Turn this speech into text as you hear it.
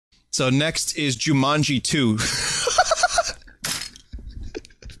So next is Jumanji 2.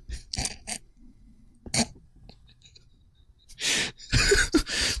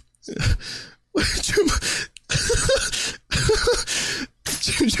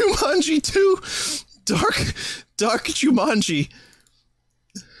 Jumanji 2. Dark Jumanji.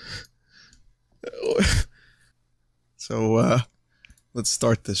 So, let's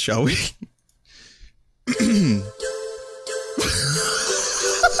start this, shall we?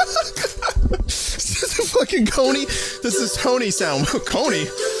 This is a fucking Coney. This is Tony sound. Coney.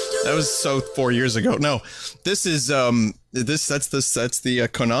 That was so 4 years ago. No, this is that's the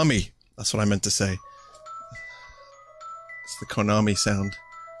Konami. That's what I meant to say. It's the Konami sound.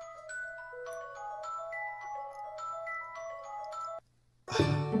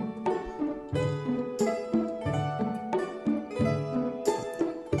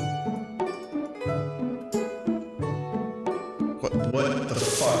 What the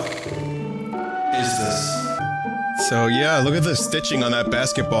fuck is this? So yeah, look at the stitching on that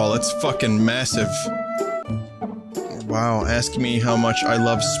basketball. It's fucking massive. Wow, ask me how much I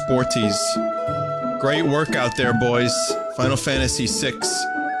love sporties. Great work out there, boys. Final Fantasy VI.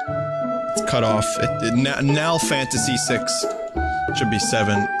 It's cut off. Now Fantasy VI. Should be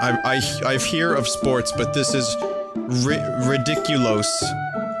 7. I've hear of sports, but this is ridiculous.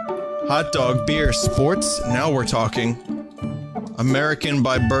 Hot dog, beer, sports? Now we're talking. American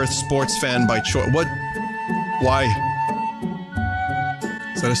by birth, sports fan by choice. What? Why?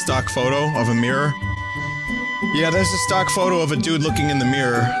 Is that a stock photo of a mirror? Yeah, there's a stock photo of a dude looking in the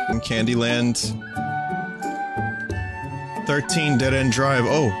mirror in Candyland. 13 Dead End Drive.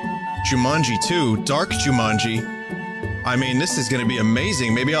 Oh, Jumanji 2. Dark Jumanji. I mean, this is gonna be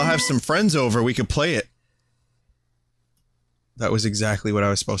amazing. Maybe I'll have some friends over. We could play it. That was exactly what I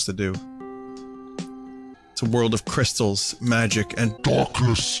was supposed to do. It's a world of crystals, magic, and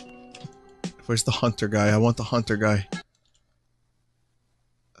darkness. Where's the hunter guy? I want the hunter guy.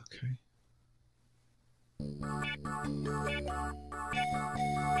 Okay.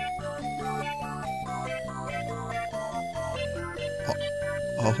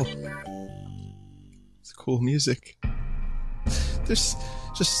 Oh. It's cool music. There's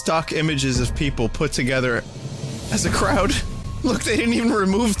just stock images of people put together as a crowd. Look, they didn't even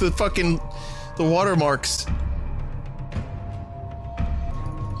remove the fucking... the watermarks.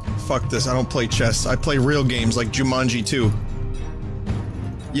 Fuck this, I don't play chess. I play real games like Jumanji 2.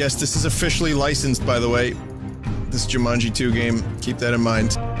 Yes, this is officially licensed, by the way. This Jumanji 2 game. Keep that in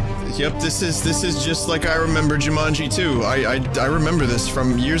mind. Yep, this is just like I remember Jumanji 2. I remember this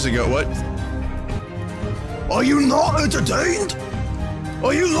from years ago. What? Are you not entertained?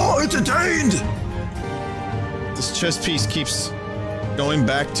 Are you not entertained? This chess piece keeps going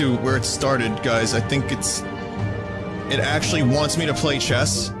back to where it started, guys. I think it actually wants me to play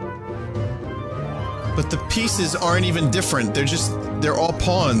chess. But the pieces aren't even different. They're all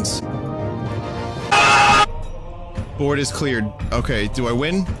pawns. Board is cleared. Okay, do I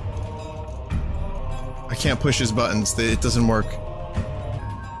win? I can't push his buttons. It doesn't work.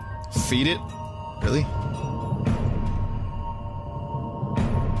 Feed it? Really?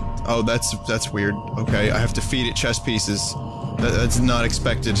 Oh, that's weird. Okay, I have to feed it chess pieces. That's not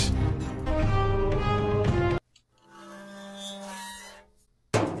expected.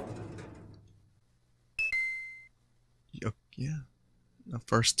 Yeah. The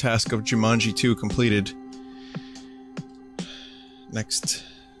first task of Jumanji 2 completed. Next.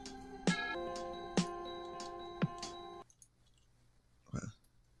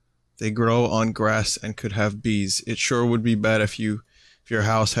 They grow on grass and could have bees. It sure would be bad if your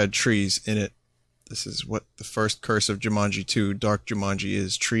house had trees in it. This is what the first curse of Jumanji 2, Dark Jumanji,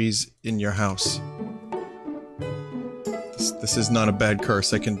 is. Trees in your house. This is not a bad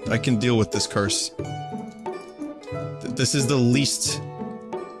curse. I can deal with this curse. This is the least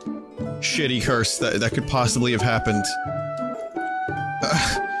shitty curse that could possibly have happened.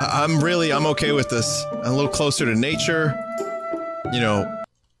 I'm okay with this. I'm a little closer to nature. You know.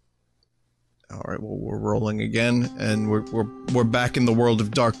 Alright, well, we're rolling again, and we're back in the world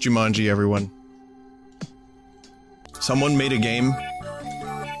of Dark Jumanji, everyone. Someone made a game.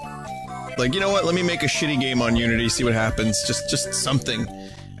 Like, you know what, let me make a shitty game on Unity, see what happens. Just something.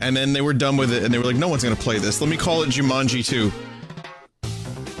 And then they were done with it, and they were like, no one's gonna play this. Let me call it Jumanji 2.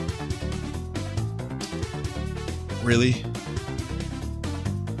 Really?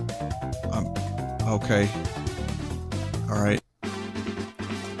 Okay. Alright.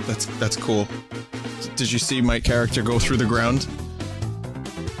 That's cool. Did you see my character go through the ground?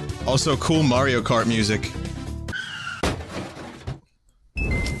 Also, cool Mario Kart music.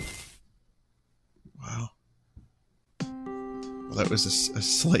 Wow. Well, was a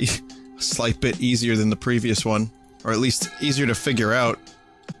slight bit easier than the previous one. Or at least easier to figure out.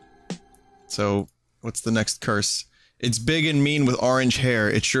 So, what's the next curse? It's big and mean with orange hair.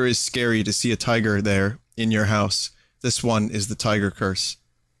 It sure is scary to see a tiger there in your house. This one is the tiger curse.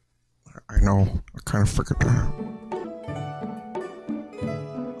 I know. I kind of figured that out.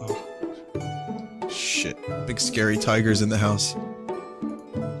 Oh. Shit. Big scary tigers in the house.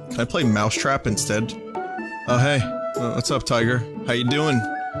 Can I play Mousetrap instead? Oh, hey. What's up, tiger? How you doing?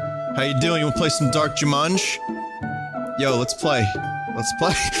 How you doing? You wanna play some Dark Jumanji? Yo, let's play. Let's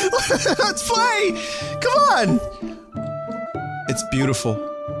play. Let's play! Come on! It's beautiful.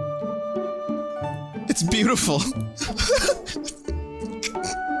 It's beautiful.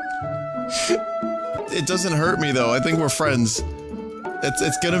 It doesn't hurt me though. I think we're friends.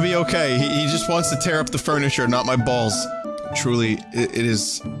 It's gonna be okay. He just wants to tear up the furniture, not my balls. Truly, it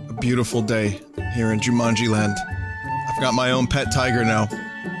is a beautiful day here in Jumanji land. I've got my own pet tiger now.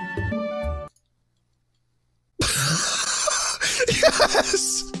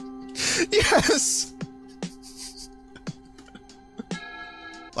 Yes! Yes!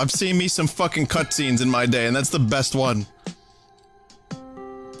 I've seen me some fucking cutscenes in my day, and that's the best one.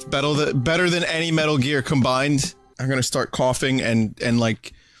 It's better than any Metal Gear combined. I'm gonna start coughing and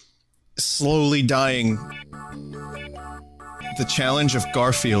like, slowly dying. The challenge of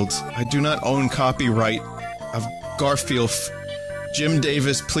Garfield. I do not own copyright of Garfield. Jim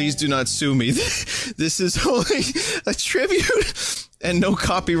Davis, please do not sue me. This is only a tribute and no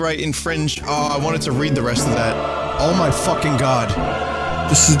copyright infringe. Oh, I wanted to read the rest of that. Oh my fucking god.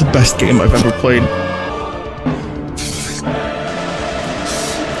 This is the best game I've ever played.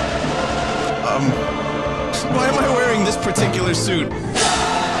 Why am I wearing this particular suit? No,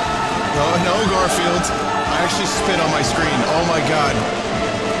 Garfield. I actually spit on my screen. Oh my god.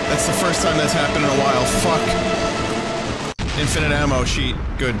 That's the first time that's happened in a while. Fuck. Infinite ammo sheet.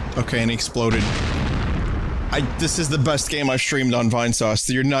 Good. Okay, and he exploded. This is the best game I've streamed on Vinesauce.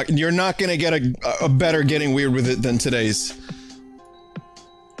 You're not gonna get a better getting weird with it than today's.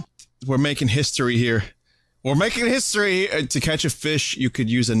 We're making history here. We're making history! To catch a fish, you could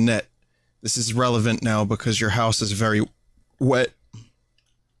use a net. This is relevant now because your house is very wet.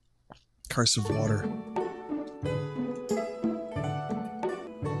 Curse of water.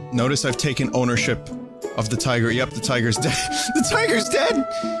 Notice I've taken ownership of the tiger. Yep, the tiger's dead. The tiger's dead!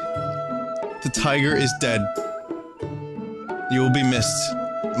 The tiger is dead. You will be missed.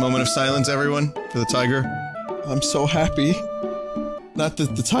 Moment of silence, everyone, for the tiger. I'm so happy. Not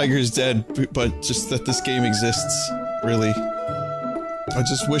that the tiger is dead, but just that this game exists. Really. I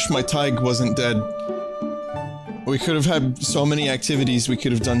just wish my tiger wasn't dead. We could have had so many activities we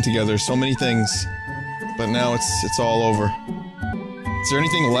could have done together, so many things. But now it's all over. Is there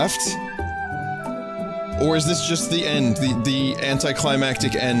anything left? Or is this just the end, the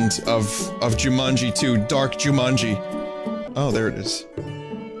anticlimactic end of Jumanji 2, Dark Jumanji? Oh, there it is.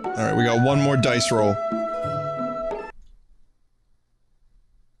 Alright, we got one more dice roll.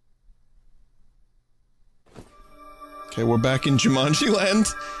 Okay, we're back in Jumanji land,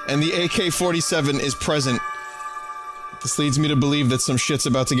 and the AK-47 is present. This leads me to believe that some shit's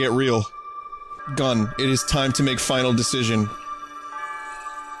about to get real. Gun, it is time to make final decision.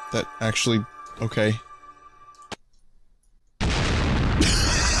 That actually... okay.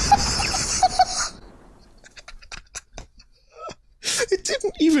 It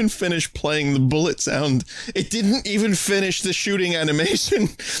didn't even finish playing the bullet sound. It didn't even finish the shooting animation.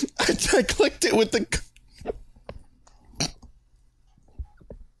 I clicked it with the...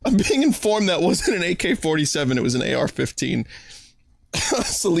 I'm being informed that wasn't an AK-47, it was an AR-15.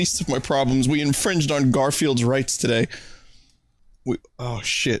 That's the least of my problems. We infringed on Garfield's rights today. Oh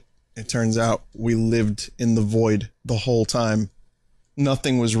shit. It turns out we lived in the void the whole time.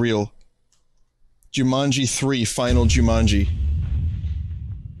 Nothing was real. Jumanji 3, Final Jumanji.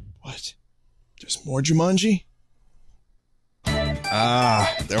 What? There's more Jumanji?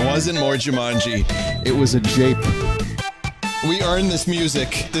 Ah, there wasn't more Jumanji. It was a jape. We earned this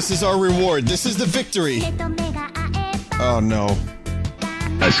music. This is our reward. This is the victory. Oh no.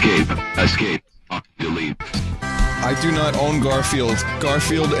 Escape. Escape. Delete. I do not own Garfield.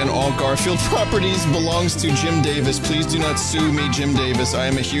 Garfield and all Garfield properties belongs to Jim Davis. Please do not sue me, Jim Davis. I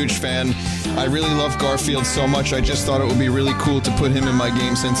am a huge fan. I really love Garfield so much, I just thought it would be really cool to put him in my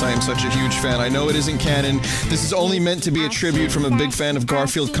game since I am such a huge fan. I know it isn't canon. This is only meant to be a tribute from a big fan of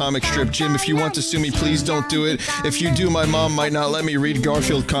Garfield comic strip. Jim, if you want to sue me, please don't do it. If you do, my mom might not let me read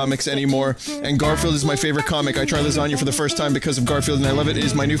Garfield comics anymore. And Garfield is my favorite comic. I tried lasagna for the first time because of Garfield and I love it. It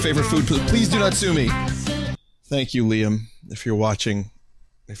is my new favorite food. Please do not sue me. Thank you, Liam, if you're watching,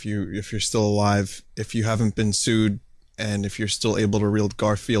 if you're still alive, if you haven't been sued, and if you're still able to read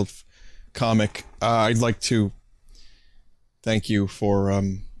Garfield comic, I'd like to thank you for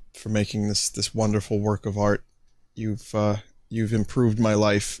making this wonderful work of art. You've improved my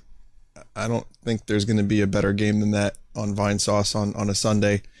life. I don't think there's going to be a better game than that on Vinesauce on a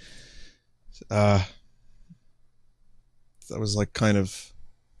Sunday. That was like kind of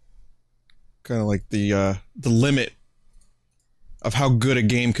like the limit of how good a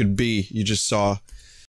game could be. You just saw